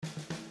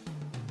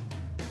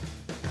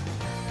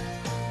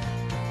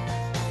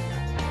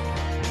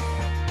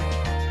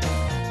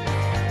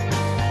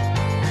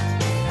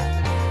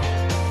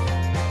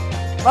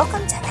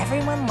Welcome to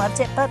Everyone Loved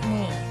It But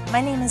Me.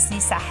 My name is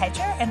Lisa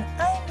Hedger, and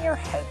I'm your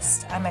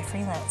host. I'm a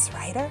freelance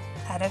writer,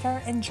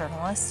 editor, and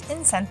journalist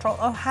in Central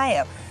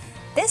Ohio.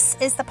 This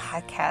is the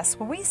podcast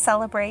where we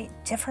celebrate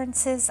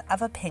differences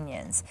of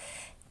opinions.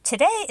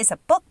 Today is a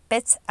Book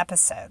Bits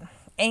episode,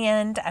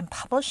 and I'm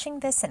publishing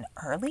this in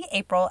early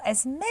April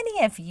as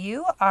many of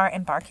you are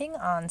embarking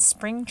on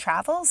spring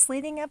travels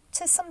leading up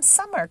to some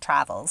summer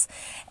travels.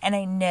 And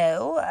I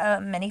know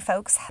many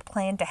folks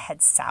plan to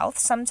head south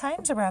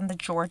sometimes around the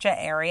Georgia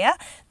area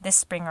this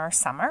spring or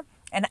summer.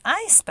 And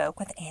I spoke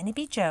with Annie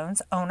B.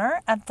 Jones,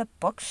 owner of the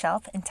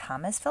Bookshelf in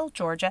Thomasville,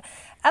 Georgia,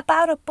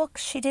 about a book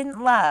she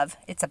didn't love.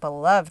 It's a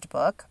beloved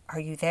book. Are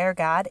You There,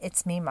 God?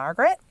 It's Me,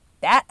 Margaret.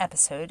 That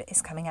episode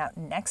is coming out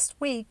next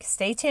week.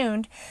 Stay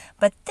tuned.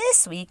 But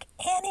this week,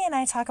 Annie and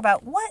I talk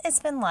about what it's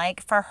been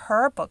like for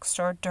her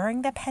bookstore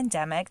during the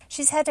pandemic.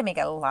 She's had to make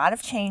a lot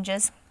of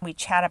changes. We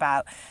chat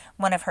about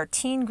one of her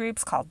teen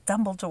groups called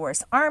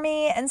Dumbledore's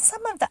Army and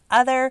some of the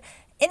other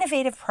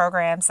innovative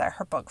programs that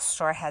her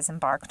bookstore has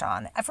embarked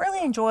on. I've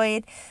really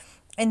enjoyed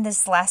in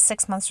this last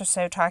 6 months or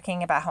so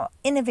talking about how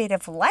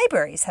innovative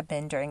libraries have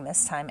been during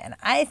this time, and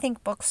I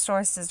think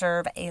bookstores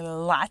deserve a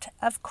lot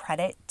of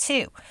credit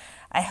too.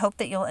 I hope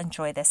that you'll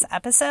enjoy this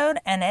episode,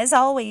 and as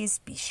always,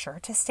 be sure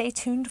to stay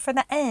tuned for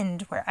the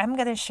end where I'm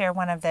going to share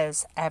one of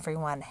those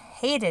everyone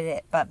hated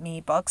it but me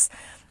books,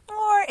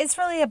 or it's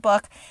really a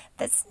book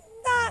that's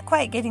not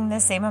quite getting the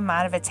same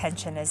amount of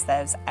attention as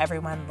those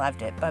everyone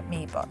loved it but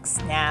me books.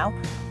 Now,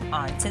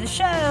 on to the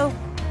show.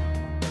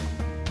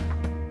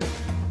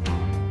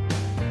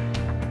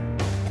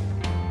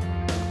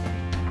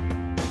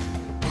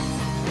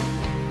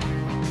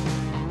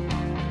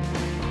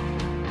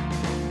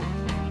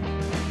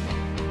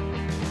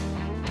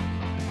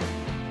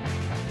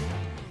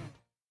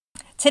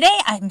 Today,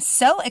 I'm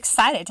so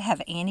excited to have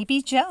Annie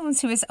B.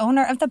 Jones, who is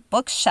owner of the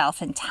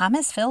Bookshelf in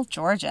Thomasville,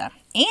 Georgia.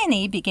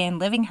 Annie began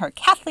living her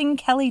Kathleen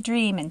Kelly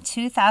dream in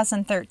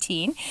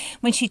 2013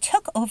 when she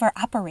took over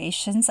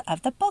operations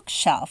of the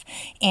Bookshelf.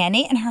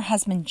 Annie and her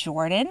husband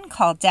Jordan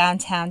called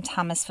downtown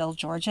Thomasville,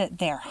 Georgia,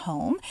 their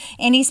home.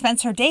 Annie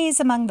spends her days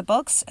among the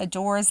books,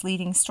 adores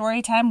leading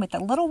story time with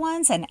the little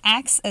ones, and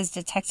acts as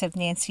Detective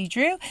Nancy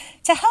Drew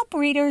to help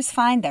readers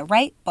find the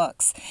right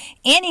books.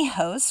 Annie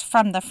hosts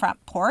From the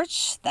Front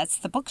Porch. That's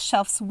the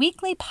Bookshelf's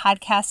weekly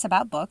podcast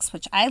about books,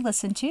 which I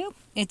listen to.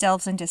 It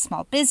delves into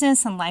small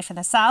business and life in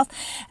the South,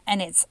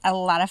 and it's a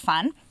lot of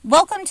fun.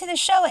 Welcome to the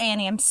show,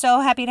 Annie. I'm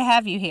so happy to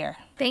have you here.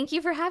 Thank you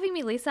for having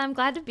me, Lisa. I'm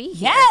glad to be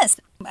here. Yes.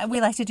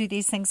 We like to do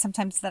these things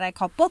sometimes that I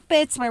call book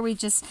bits, where we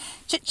just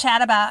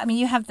chit-chat about,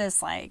 you have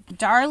this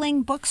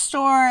darling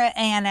bookstore,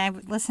 and I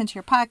listen to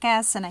your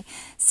podcasts, and I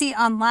see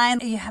online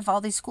you have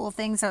all these cool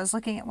things. I was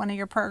looking at one of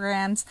your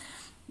programs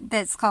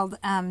that's called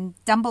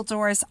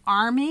Dumbledore's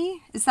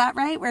Army. Is that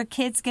right? Where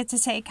kids get to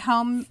take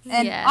home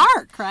an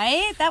arc,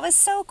 right? That was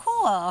so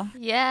cool.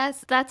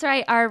 Yes, that's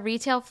right. Our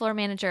retail floor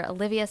manager,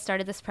 Olivia,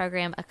 started this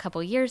program a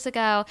couple years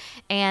ago,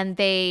 and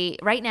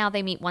right now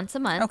they meet once a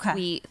month. Okay.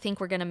 We think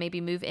we're going to maybe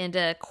move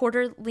into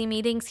quarterly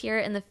meetings here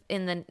in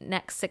the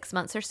next 6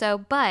 months or so,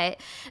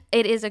 but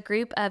it is a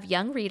group of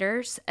young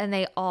readers, and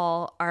they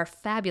all are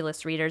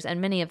fabulous readers,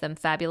 and many of them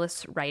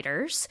fabulous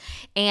writers.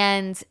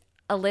 And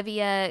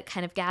Olivia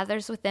kind of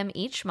gathers with them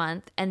each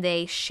month, and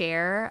they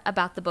share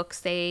about the books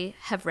they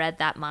have read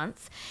that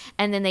month.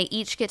 And then they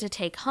each get to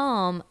take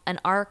home an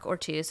arc or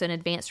two, so an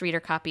advanced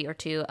reader copy or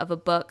two of a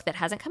book that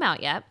hasn't come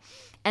out yet.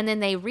 And then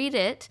they read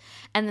it,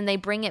 and then they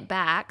bring it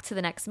back to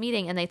the next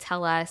meeting, and they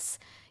tell us,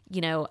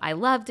 I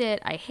loved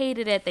it, I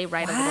hated it. They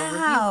write a little review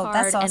card.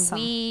 That's awesome.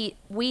 And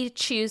we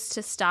choose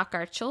to stock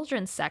our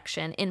children's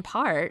section in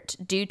part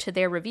due to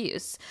their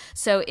reviews.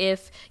 So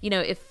if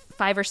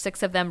 5 or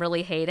 6 of them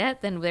really hate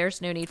it, then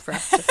there's no need for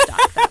us to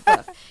stock that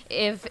book.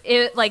 If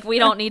we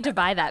don't need to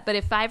buy that. But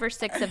if 5 or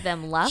 6 of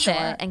them love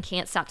it and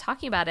can't stop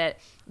talking about it,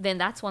 then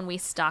that's one we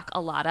stock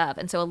a lot of.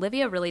 And so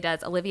Olivia really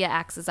does. Olivia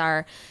acts as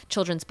our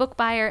children's book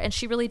buyer, and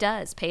she really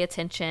does pay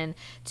attention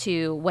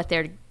to what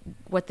their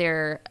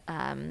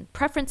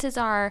preferences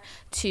are,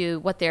 to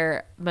what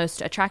they're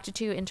most attracted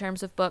to in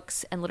terms of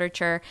books and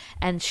literature,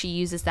 and she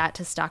uses that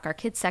to stock our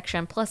kids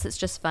section. Plus, it's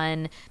just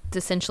fun. It's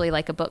essentially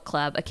like a book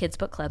club, a kids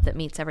book club that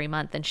meets every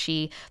month, and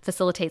she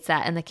facilitates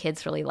that, and the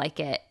kids really like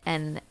it,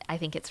 and I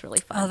think it's really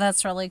fun. Oh,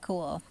 that's really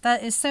cool.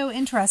 That is so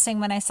interesting.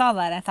 When I saw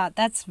that, I thought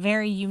that's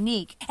very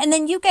unique. And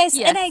then you guys,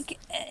 yes.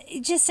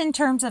 And just in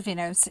terms of, I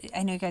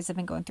know you guys have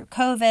been going through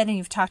COVID, and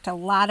you've talked a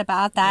lot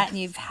about that, and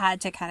you've had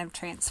to kind of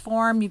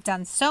transform. You've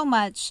done so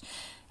much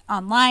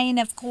online,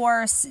 of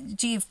course.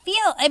 Do you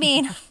feel,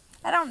 I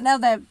don't know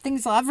that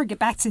things will ever get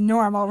back to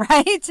normal,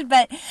 right?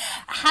 But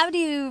how do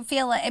you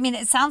feel?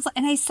 It sounds like,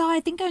 and I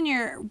think on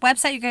your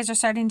website, you guys are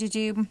starting to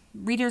do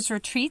readers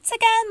retreats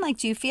again.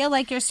 Do you feel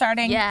like you're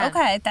starting? Yeah.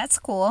 Okay, that's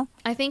cool.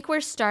 I think we're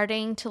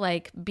starting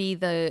to be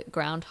the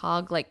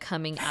groundhog,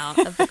 coming out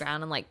of the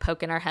ground and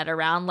poking our head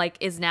around,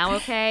 is now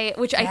okay?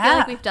 Which I feel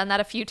like we've done that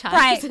a few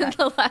times in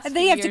the last few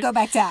Then you have years. to go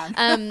back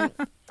down.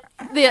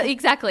 Yeah,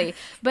 exactly.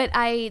 But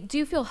I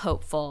do feel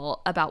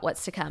hopeful about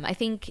what's to come. I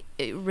think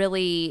it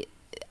really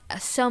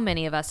so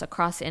many of us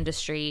across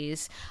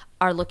industries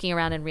are looking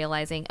around and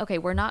realizing, okay,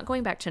 we're not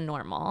going back to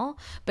normal,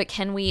 but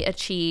can we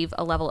achieve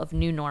a level of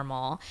new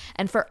normal?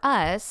 And for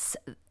us,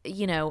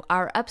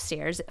 our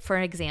upstairs, for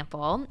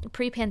example,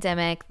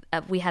 pre-pandemic,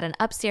 we had an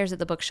upstairs at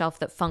the bookshelf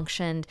that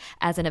functioned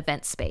as an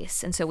event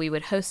space. And so we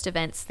would host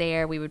events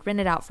there. We would rent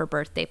it out for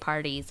birthday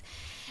parties.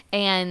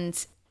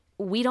 And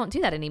we don't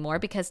do that anymore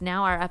because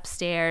now our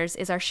upstairs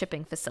is our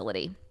shipping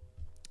facility.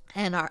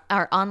 And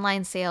our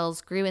online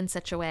sales grew in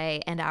such a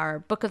way, and our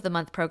book of the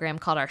month program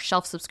called our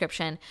shelf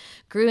subscription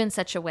grew in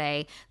such a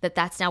way that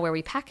that's now where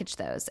we package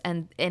those.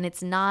 And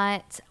it's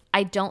not,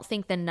 I don't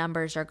think the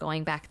numbers are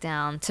going back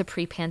down to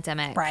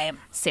pre-pandemic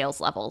sales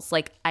levels.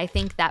 Like, I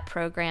think that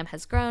program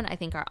has grown. I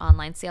think our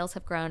online sales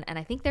have grown, and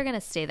I think they're going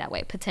to stay that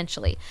way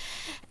potentially.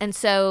 And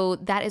so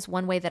that is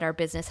one way that our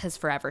business has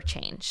forever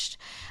changed.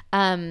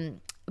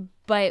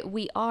 But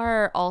we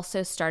are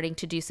also starting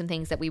to do some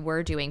things that we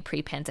were doing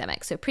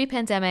pre-pandemic. So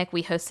pre-pandemic,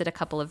 we hosted a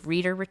couple of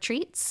reader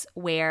retreats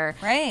where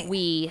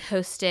we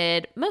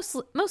hosted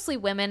mostly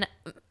women,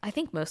 I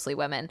think mostly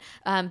women,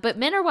 but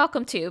men are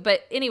welcome too.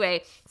 But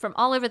anyway, from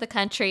all over the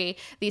country,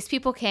 these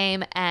people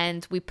came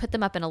and we put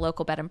them up in a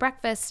local bed and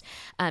breakfast.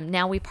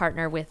 Now we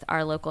partner with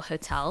our local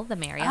hotel, the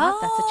Marriott.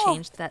 That's a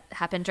change that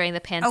happened during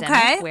the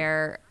pandemic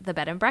where the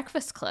bed and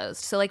breakfast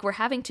closed. So like we're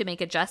having to make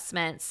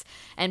adjustments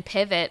and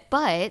pivot,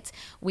 but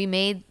we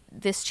made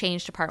this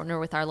change to partner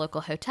with our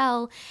local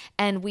hotel,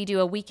 and we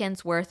do a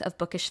weekend's worth of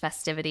bookish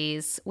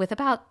festivities with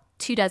about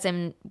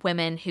 24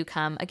 women who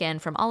come again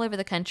from all over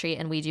the country,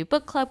 and we do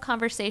book club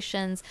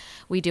conversations,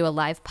 we do a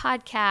live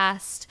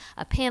podcast,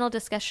 a panel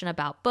discussion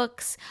about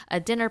books,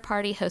 a dinner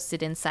party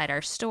hosted inside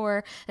our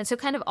store, and so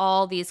kind of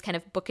all these kind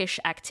of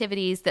bookish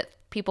activities that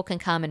people can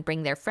come and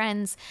bring their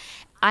friends.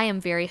 I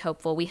am very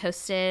hopeful. We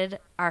hosted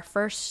our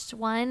first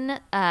one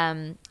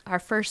in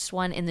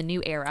the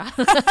new era,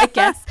 I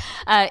guess,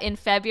 in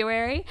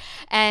February,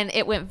 and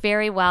it went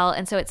very well.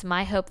 And so it's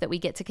my hope that we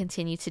get to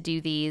continue to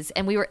do these.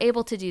 And we were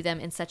able to do them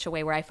in such a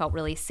way where I felt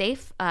really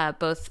safe,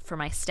 both for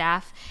my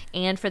staff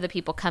and for the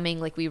people coming.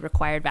 Like, we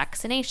required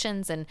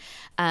vaccinations and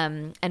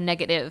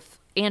negative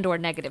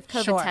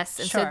COVID tests.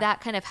 And so that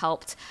kind of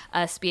helped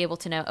us be able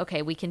to know,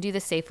 okay, we can do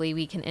this safely.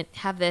 We can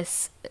have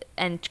this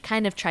and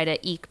kind of try to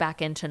eke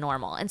back into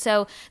normal. And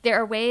so there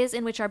are ways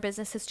in which our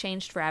business has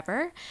changed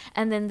forever.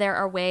 And then there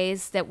are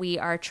ways that we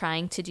are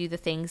trying to do the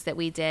things that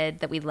we did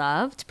that we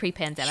loved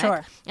pre-pandemic.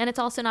 Sure. And it's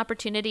also an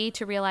opportunity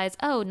to realize,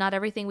 oh, not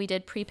everything we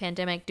did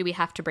pre-pandemic do we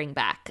have to bring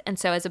back. And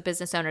so as a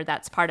business owner,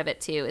 that's part of it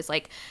too, is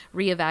like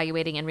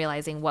reevaluating and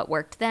realizing what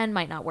worked then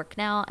might not work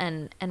now,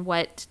 and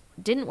what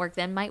didn't work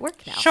then might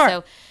work now. Sure.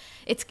 So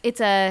it's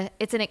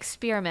an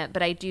experiment,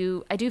 but I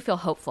do feel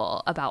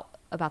hopeful about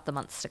the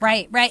months to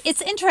come. Right.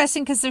 It's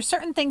interesting because there's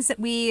certain things that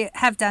we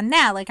have done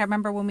now. Like, I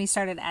remember when we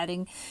started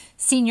adding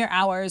senior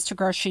hours to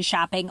grocery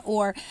shopping,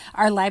 or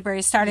our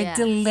library started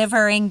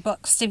delivering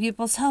books to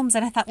people's homes.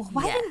 And I thought, well,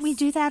 why didn't we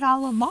do that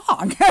all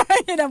along?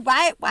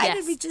 Why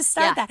did we just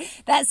start that?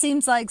 That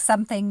seems like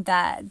something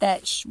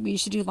that we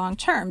should do long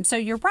term. So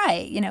you're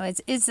right.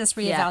 Is this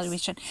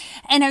reevaluation?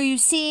 Yes. And are you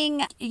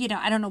seeing,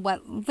 I don't know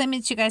what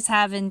limits you guys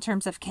have in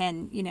terms of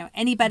can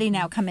anybody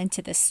now come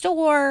into the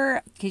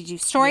store? Could you do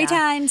story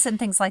times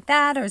and things like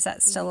that, or is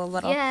that still a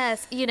little?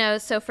 Yes,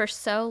 so for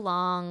so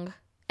long,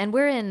 and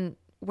we're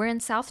in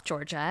South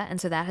Georgia, and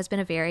so that has been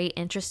a very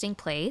interesting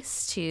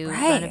place to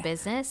run a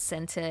business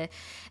and to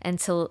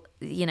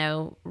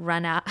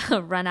run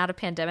out of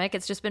pandemic.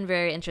 It's just been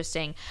very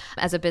interesting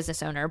as a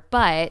business owner.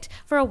 But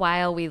for a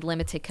while, we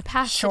limited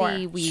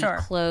capacity. We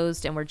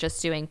closed, and we're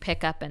just doing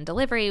pickup and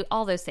delivery,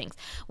 all those things.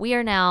 We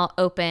are now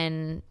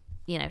open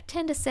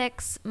 10 to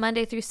 6,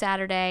 Monday through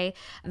Saturday.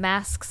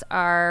 Masks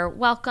are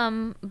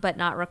welcome, but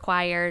not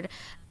required.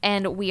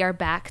 And we are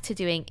back to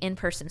doing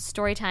in-person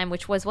story time,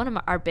 which was one of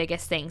our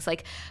biggest things.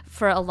 Like,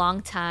 for a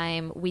long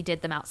time, we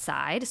did them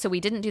outside. So we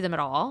didn't do them at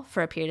all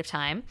for a period of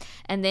time.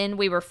 And then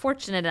we were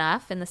fortunate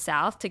enough in the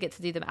South to get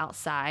to do them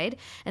outside.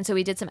 And so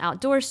we did some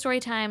outdoor story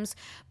times.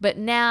 But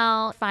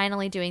now,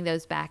 finally doing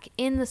those back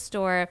in the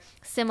store.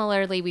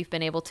 Similarly, we've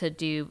been able to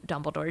do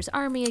Dumbledore's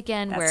Army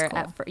again. That's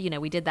cool.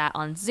 We did that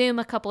on Zoom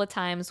a couple of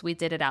times. We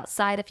did it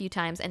outside a few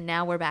times. And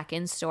now we're back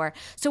in store.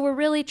 So we're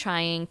really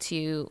trying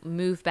to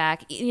move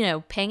back,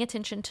 paying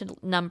attention to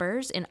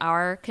numbers in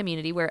our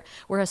community. We're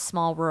a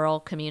small rural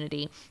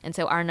community, and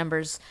so our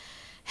numbers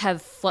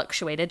have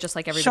fluctuated just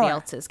like everybody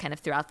else's kind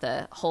of throughout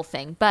the whole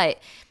thing. But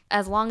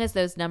as long as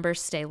those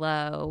numbers stay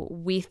low,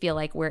 we feel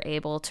like we're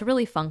able to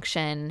really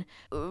function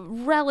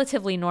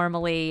relatively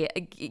normally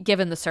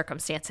given the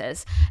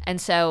circumstances.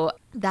 And so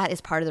that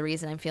is part of the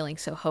reason I'm feeling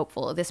so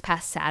hopeful. This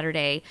past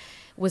Saturday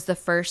was the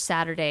first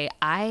Saturday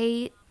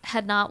I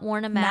had not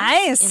worn a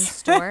mask in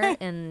store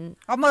in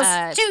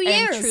almost 2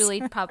 years. And truly,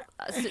 2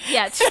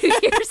 years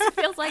it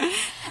feels like.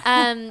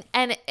 And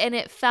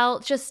it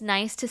felt just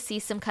nice to see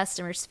some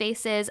customers'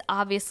 faces.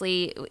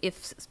 Obviously,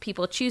 if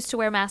people choose to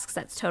wear masks,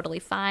 that's totally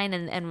fine,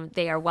 and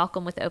they are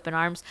welcome with open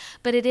arms.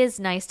 But it is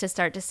nice to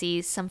start to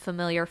see some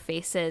familiar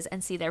faces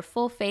and see their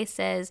full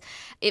faces.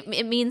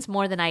 It means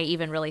more than I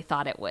even really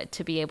thought it would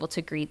to be able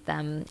to greet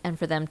them and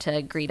for them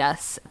to greet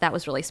us. That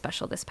was really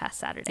special this past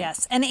Saturday.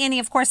 Yes. And Annie,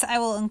 of course, I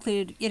will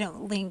include,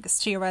 links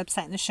to your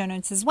website in the show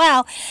notes as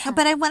well.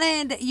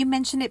 But you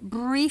mentioned it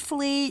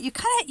briefly.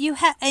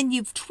 And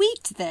you've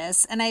tweaked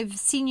this, and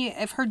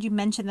I've heard you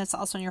mention this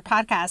also in your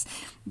podcast,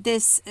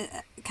 this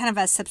kind of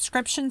a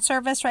subscription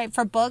service, right,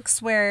 for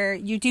books where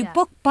you do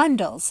book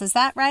bundles. Is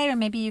that right? Or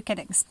maybe you could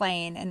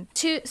explain.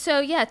 Two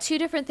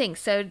different things.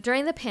 So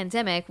during the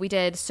pandemic, we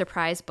did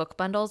surprise book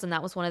bundles, and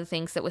that was one of the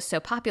things that was so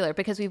popular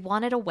because we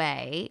wanted a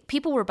way.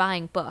 People were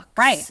buying books,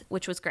 right,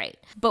 which was great.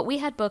 But we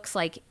had books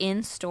like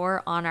in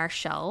store on our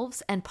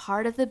shelves, and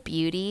part of the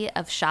beauty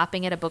of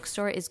shopping at a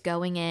bookstore is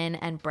going in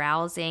and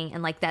browsing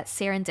and like that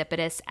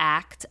serendipitous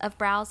act of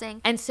browsing.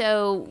 And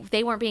so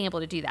they weren't being able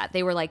to do that.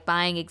 They were like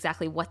buying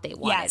exactly what they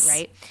wanted,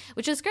 right?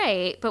 Which is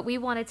great, but we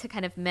wanted to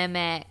kind of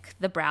mimic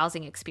the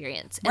browsing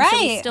experience. And so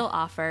we still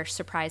offer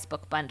surprise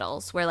book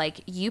bundles where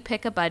like you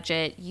pick a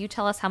budget, you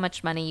tell us how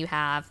much money you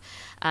have.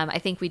 I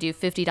think we do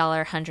 $50,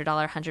 $100,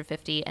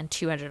 $150, and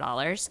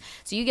 $200.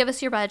 So you give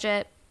us your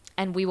budget,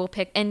 and we will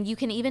pick, and you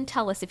can even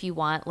tell us if you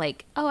want,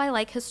 like, oh, I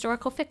like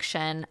historical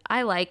fiction,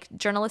 I like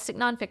journalistic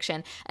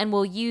nonfiction, and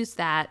we'll use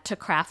that to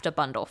craft a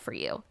bundle for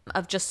you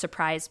of just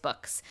surprise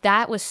books.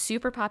 That was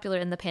super popular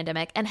in the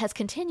pandemic and has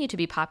continued to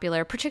be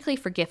popular, particularly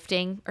for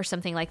gifting or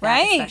something like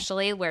that,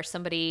 especially where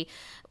somebody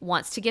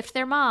wants to gift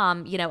their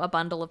mom, a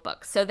bundle of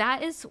books. So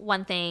that is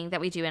one thing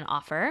that we do and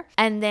offer.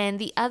 And then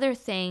the other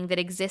thing that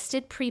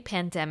existed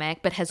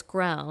pre-pandemic but has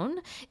grown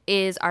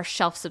is our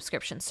shelf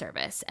subscription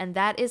service. And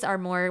that is our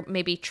more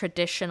maybe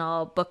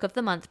traditional book of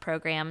the month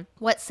program.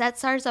 What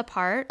sets ours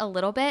apart a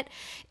little bit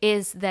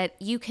is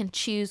that you can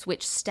choose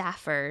which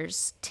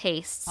staffers'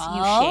 tastes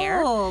you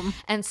share.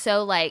 And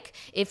so like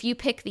if you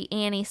pick the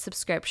Annie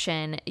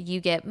subscription, you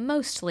get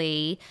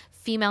mostly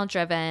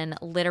female-driven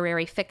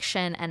literary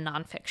fiction and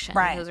nonfiction.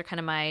 Right. Those are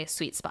kind of my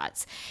sweet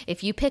spots.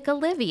 If you pick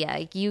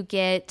Olivia, you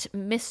get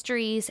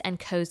mysteries and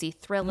cozy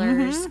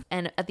thrillers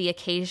and the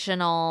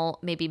occasional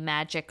maybe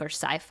magic or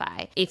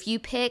sci-fi. If you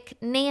pick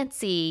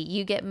Nancy,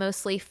 you get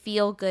mostly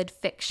feel-good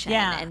fiction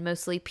and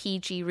mostly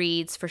PG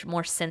reads for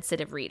more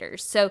sensitive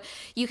readers. So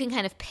you can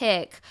kind of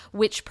pick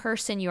which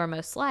person you are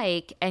most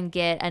like and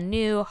get a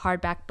new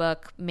hardback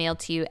book mailed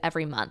to you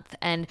every month.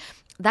 And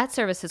that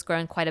service has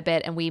grown quite a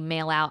bit, and we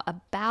mail out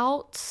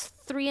about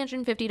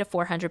 350 to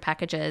 400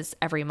 packages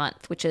every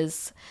month, which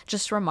is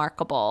just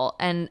remarkable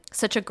and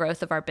such a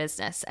growth of our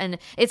business. And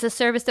it's a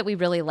service that we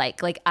really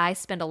like. Like I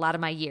spend a lot of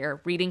my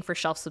year reading for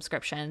shelf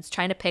subscriptions,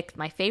 trying to pick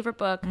my favorite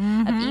book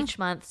of each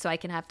month so I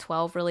can have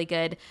 12 really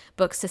good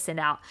books to send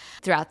out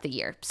throughout the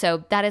year.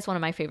 So that is one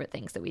of my favorite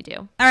things that we do.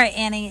 All right,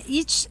 Annie,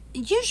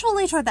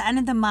 usually toward the end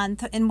of the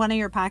month in one of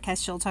your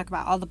podcasts, you'll talk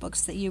about all the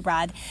books that you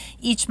read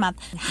each month.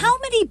 How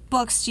many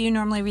books do you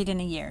normally read in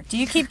a year? Do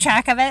you keep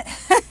track of it?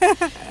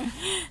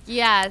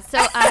 Yeah, so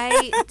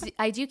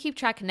I do keep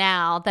track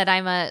now that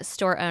I'm a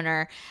store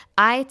owner.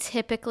 I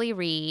typically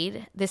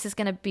read, this is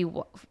going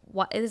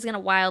to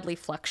wildly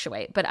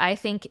fluctuate, but I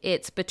think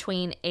it's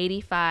between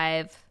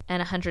 85 and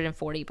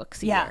 140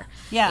 books a year.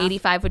 Yeah.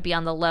 85 would be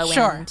on the low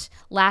end.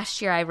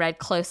 Last year I read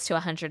close to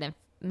 150.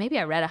 Maybe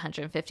I read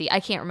 150. I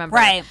can't remember.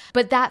 Right.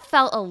 But that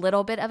felt a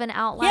little bit of an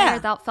outlier. Yeah.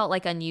 That felt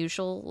like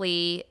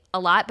unusually a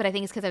lot, but I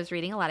think it's because I was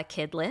reading a lot of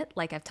kid lit,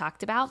 like I've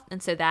talked about.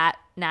 And so that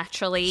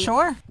naturally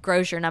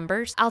grows your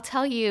numbers. I'll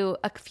tell you,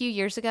 a few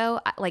years ago,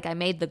 I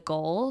made the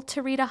goal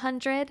to read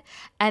 100,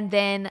 and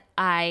then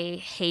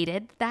I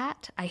hated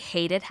that. I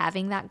hated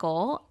having that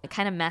goal. It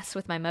kind of messed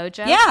with my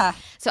mojo. Yeah.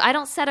 So I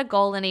don't set a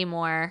goal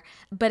anymore,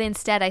 but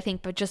instead I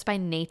think, but just by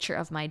nature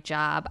of my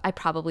job, I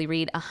probably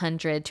read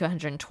 100 to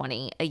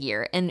 120 a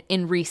year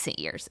in recent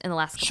years, in the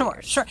last couple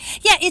years. Sure.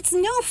 Yeah, it's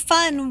no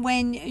fun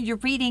when you're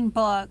reading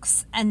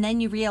books and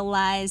then you realize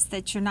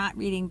that you're not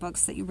reading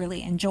books that you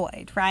really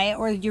enjoyed, right?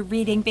 Or you're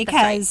reading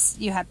because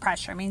you had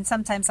pressure. I mean,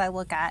 sometimes I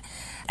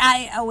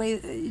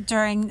always,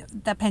 during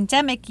the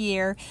pandemic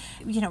year,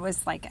 it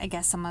was like, I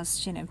guess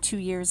almost, 2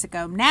 years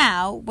ago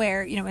now,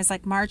 where, it was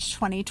like March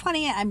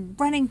 2020, I'm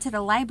running to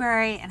the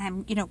library and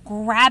I'm,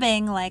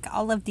 grabbing like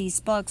all of these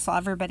books while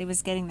everybody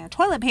was getting their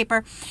toilet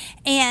paper.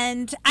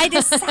 And I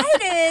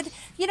decided,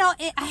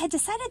 I had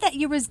decided that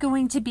year was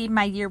going to be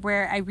my year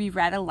where I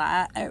reread a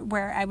lot,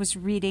 where I was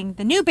reading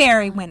the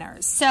Newbery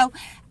winners. So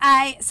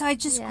I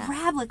just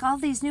grabbed like all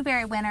these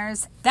Newbery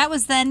winners. That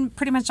was then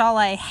pretty much all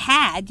I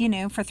had,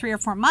 for 3 or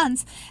 4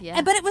 months.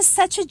 Yeah. But it was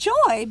such a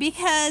joy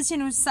because,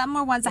 some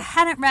were ones I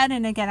hadn't read.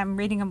 And again, I'm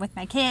reading them with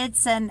my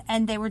kids and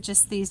they were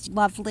just these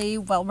lovely,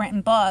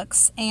 well-written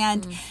books.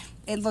 And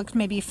it looked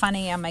maybe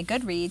funny on my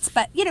Goodreads,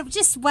 but,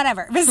 just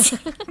whatever.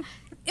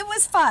 It it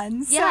was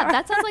fun. Yeah, so.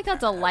 that sounds like a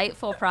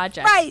delightful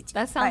project. Right.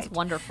 That sounds right.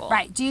 wonderful.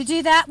 Right. Do you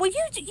do that? Well,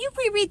 you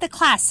reread the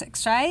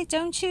classics, right?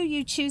 Don't you?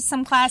 You choose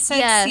some classics?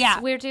 Yes, yeah.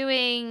 we're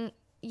doing,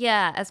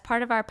 as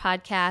part of our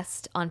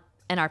podcast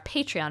and our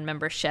Patreon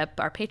membership,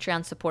 our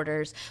Patreon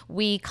supporters,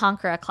 we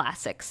conquer a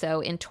classic.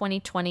 So in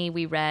 2020,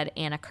 we read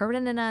Anna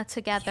Karenina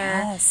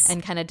together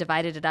and kind of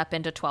divided it up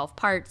into 12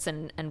 parts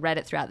and read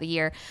it throughout the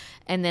year.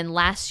 And then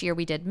last year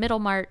we did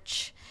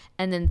Middlemarch.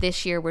 And then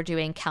this year we're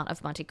doing Count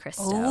of Monte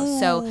Cristo. Ooh.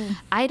 So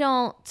I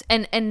don't,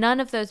 and none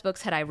of those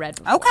books had I read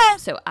before. Okay.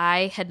 So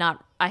I had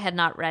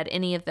not read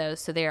any of those.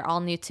 So they are all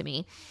new to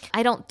me.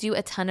 I don't do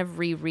a ton of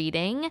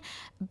rereading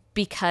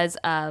because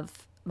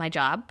of my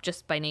job,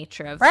 just by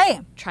nature of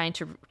trying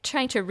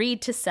to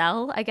read to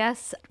sell, I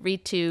guess,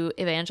 read to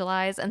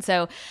evangelize. And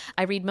so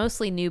I read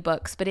mostly new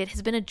books, but it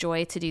has been a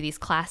joy to do these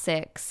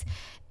classics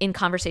in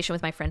conversation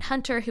with my friend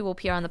Hunter, who will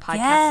appear on the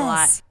podcast a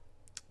lot.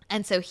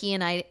 And so he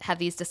and I have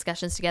these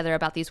discussions together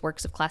about these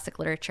works of classic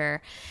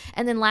literature.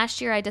 And then last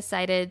year I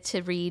decided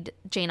to read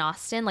Jane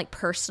Austen, like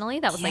personally.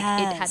 That was like,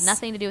 it had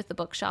nothing to do with the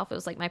bookshelf. It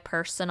was like my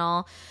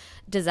personal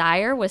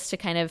desire was to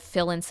kind of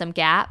fill in some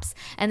gaps.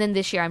 And then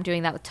this year I'm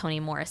doing that with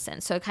Toni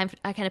Morrison. So I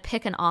kind of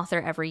pick an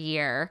author every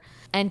year.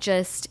 And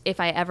just if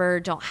I ever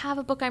don't have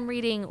a book I'm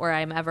reading or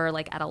I'm ever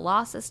like at a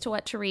loss as to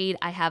what to read,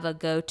 I have a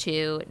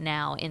go-to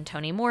now in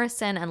Toni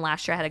Morrison. And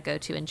last year I had a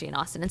go-to in Jane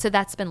Austen. And so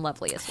that's been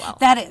lovely as well.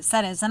 That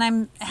is. And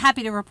I'm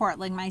happy to report,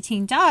 like, my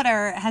teen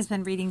daughter has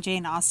been reading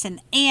Jane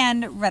Austen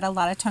and read a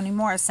lot of Toni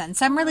Morrison.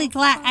 So I'm really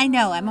glad. I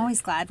know. I'm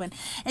always glad when.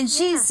 And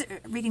she's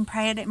reading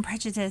Pride and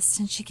Prejudice,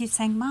 and she keeps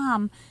saying,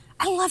 Mom,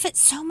 I love it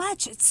so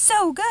much. It's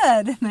so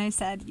good. And I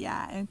said,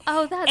 yeah. And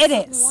that's it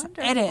is.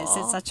 wonderful. It is.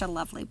 It's such a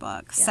lovely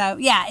book. Yeah. So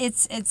yeah,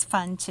 it's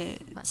fun to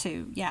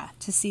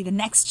see the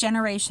next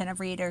generation of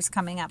readers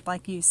coming up,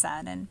 like you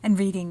said, and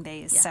reading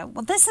these. Yeah. So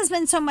well, this has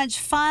been so much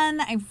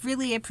fun. I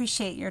really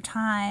appreciate your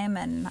time,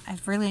 and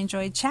I've really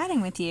enjoyed chatting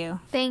with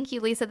you. Thank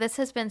you, Lisa. This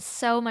has been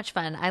so much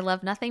fun. I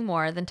love nothing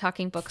more than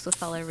talking books with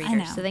fellow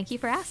readers. So thank you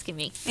for asking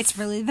me. It's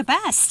really the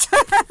best.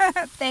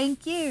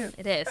 Thank you.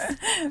 It is.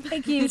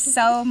 Thank you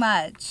so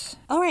much.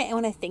 All right, I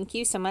want to thank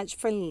you so much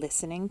for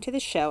listening to the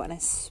show, and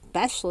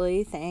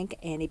especially thank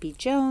Annie B.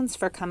 Jones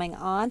for coming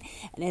on.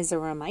 And as a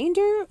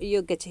reminder,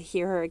 you'll get to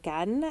hear her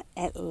again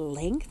at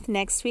length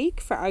next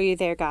week for Are You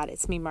There, God?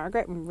 It's Me,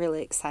 Margaret. I'm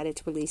really excited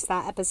to release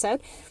that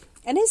episode.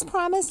 And as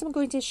promised, I'm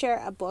going to share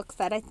a book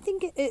that I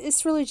think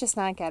is really just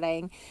not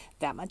getting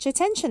that much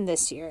attention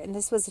this year. And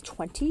this was a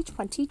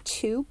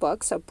 2022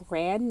 book, so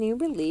brand new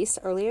release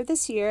earlier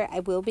this year. I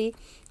will be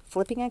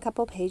flipping a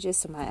couple pages,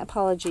 so my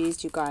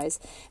apologies, you guys.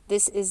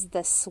 This is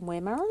The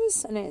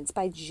Swimmers, and it's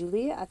by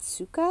Julia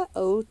Otsuka,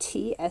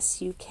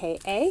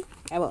 Otsuka.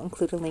 I will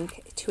include a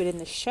link to it in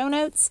the show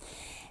notes.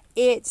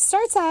 It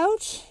starts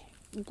out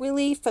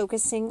really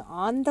focusing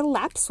on the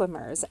lap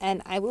swimmers,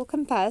 and I will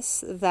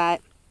confess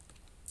that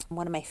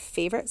one of my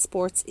favorite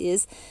sports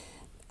is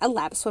a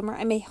lap swimmer.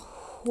 I'm a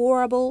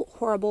horrible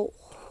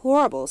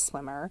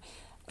swimmer.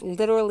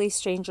 Literally,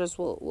 strangers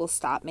will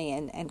stop me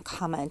and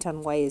comment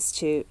on ways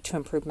to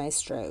improve my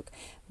stroke.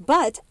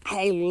 But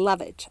I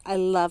love it. I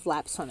love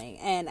lap swimming.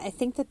 And I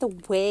think that the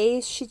way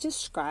she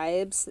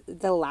describes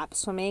the lap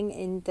swimming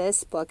in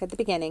this book at the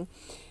beginning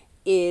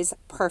is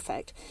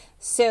perfect.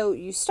 So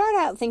you start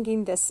out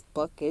thinking this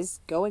book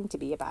is going to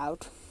be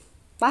about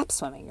lap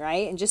swimming,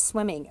 right? And just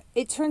swimming.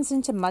 It turns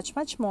into much,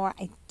 much more.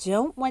 I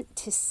don't want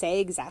to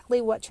say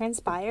exactly what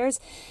transpires,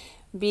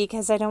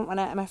 because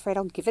I'm afraid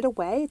I'll give it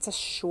away. It's a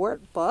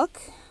short book,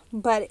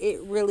 but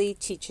it really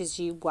teaches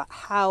you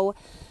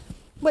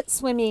what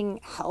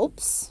swimming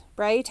helps,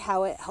 right?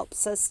 How it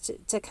helps us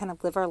to kind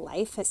of live our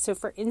life. So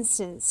for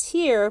instance,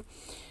 here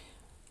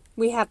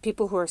we have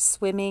people who are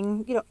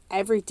swimming,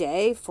 every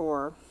day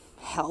for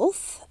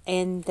health,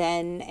 and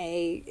then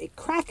a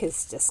crack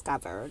is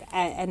discovered.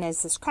 And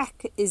as this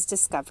crack is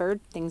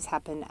discovered, things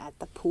happen at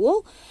the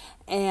pool,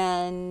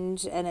 and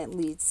it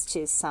leads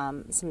to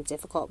some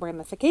difficult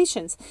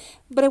ramifications.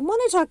 But I want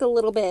to talk a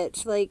little bit,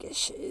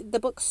 the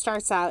book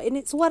starts out, and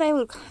it's what I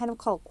would kind of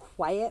call a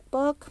quiet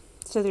book.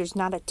 So there's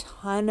not a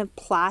ton of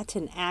plot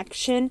and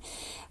action,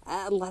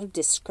 a lot of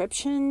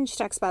description. She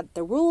talks about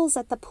the rules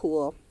at the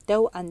pool.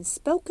 Though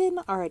unspoken,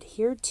 are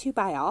adhered to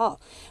by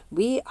all.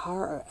 We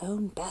are our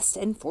own best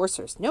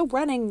enforcers. No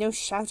running, no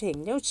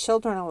shouting, no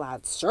children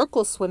allowed.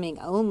 Circle swimming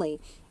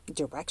only.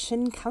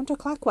 Direction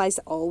counterclockwise,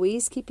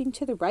 always keeping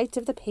to the right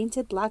of the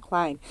painted black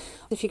line.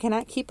 If you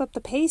cannot keep up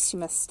the pace, you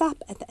must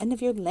stop at the end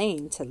of your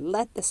lane to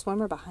let the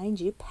swimmer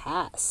behind you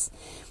pass.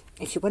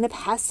 If you want to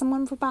pass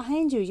someone from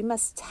behind you, you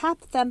must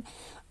tap them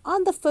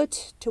on the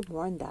foot to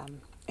warn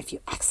them. If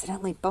you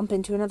accidentally bump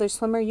into another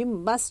swimmer, you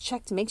must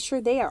check to make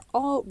sure they are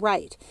all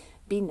right.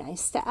 Be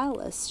nice to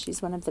Alice.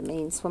 She's one of the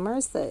main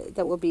swimmers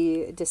that will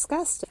be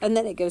discussed. And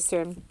then it goes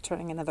through, I'm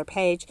turning another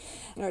page,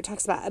 where it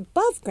talks about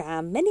above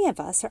ground, many of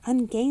us are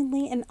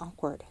ungainly and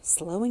awkward,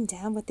 slowing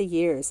down with the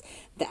years.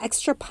 The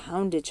extra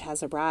poundage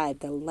has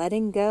arrived. The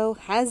letting go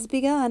has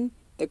begun.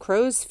 The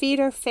crow's feet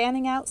are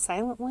fanning out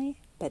silently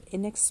but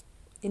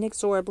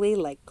inexorably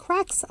like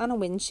cracks on a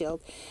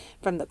windshield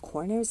from the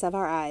corners of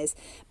our eyes.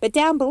 But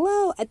down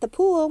below at the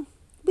pool,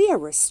 we are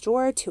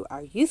restored to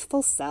our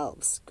youthful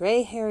selves.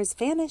 Gray hairs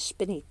vanish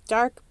beneath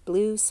dark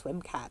blue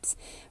swim caps.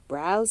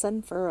 Brows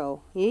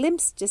unfurl.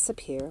 Limps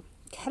disappear.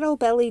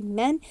 Kettle-bellied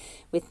men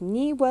with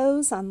knee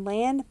woes on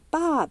land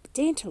bob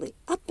daintily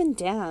up and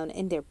down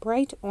in their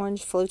bright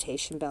orange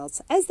flotation belts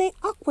as they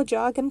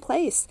aqua-jog in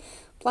place.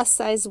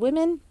 Plus-sized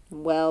women,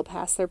 well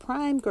past their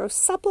prime, grow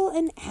supple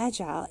and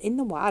agile in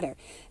the water,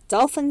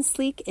 dolphin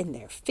sleek in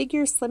their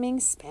figure-slimming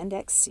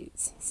spandex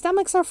suits.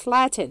 Stomachs are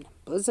flattened,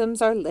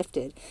 bosoms are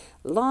lifted,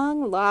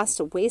 long-lost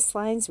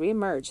waistlines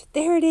reemerge.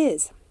 There it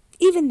is.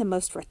 Even the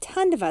most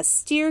rotund of us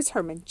steers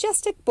her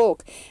majestic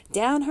bulk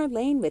down her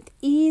lane with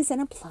ease and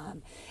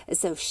aplomb,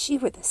 as though she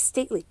were the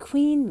stately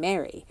Queen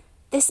Mary.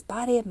 This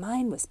body of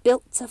mine was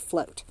built to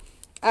float.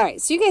 All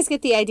right, so you guys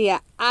get the idea.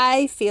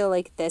 I feel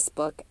like this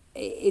book,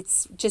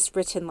 it's just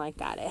written like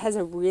that. It has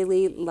a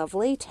really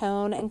lovely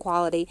tone and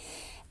quality.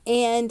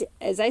 And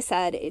as I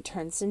said, it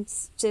turns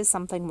into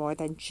something more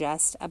than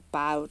just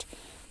about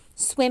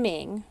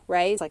swimming,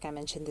 right? Like I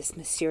mentioned, this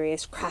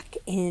mysterious crack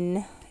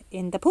in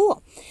the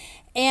pool.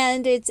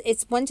 And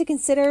it's one to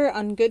consider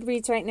on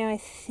Goodreads right now. I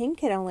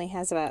think it only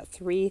has about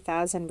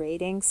 3,000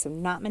 ratings, so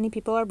not many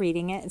people are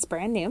reading it. It's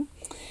brand new.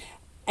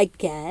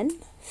 Again,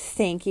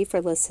 thank you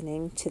for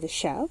listening to the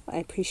show. I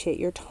appreciate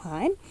your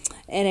time.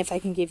 And if I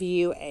can give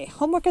you a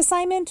homework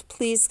assignment,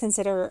 please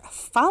consider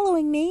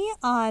following me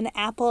on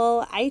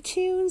Apple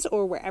iTunes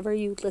or wherever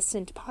you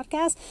listen to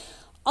podcasts.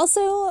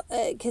 Also,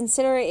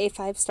 consider a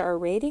 5-star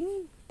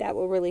rating. That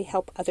will really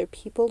help other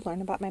people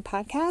learn about my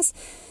podcast.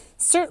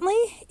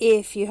 Certainly,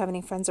 if you have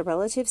any friends or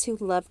relatives who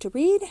love to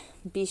read,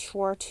 be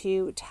sure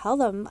to tell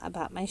them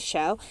about my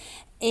show.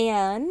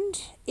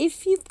 And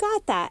if you've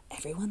got that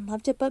Everyone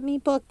Loved It But Me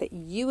book that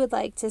you would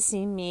like to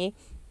see me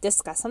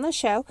discuss on the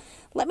show,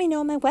 let me know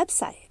on my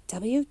website,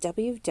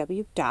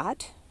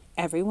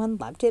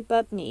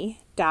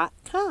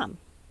 www.everyoneloveditbutme.com.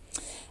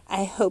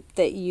 I hope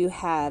that you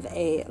have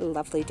a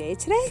lovely day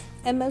today,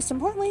 and most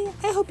importantly,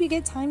 I hope you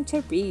get time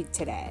to read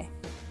today.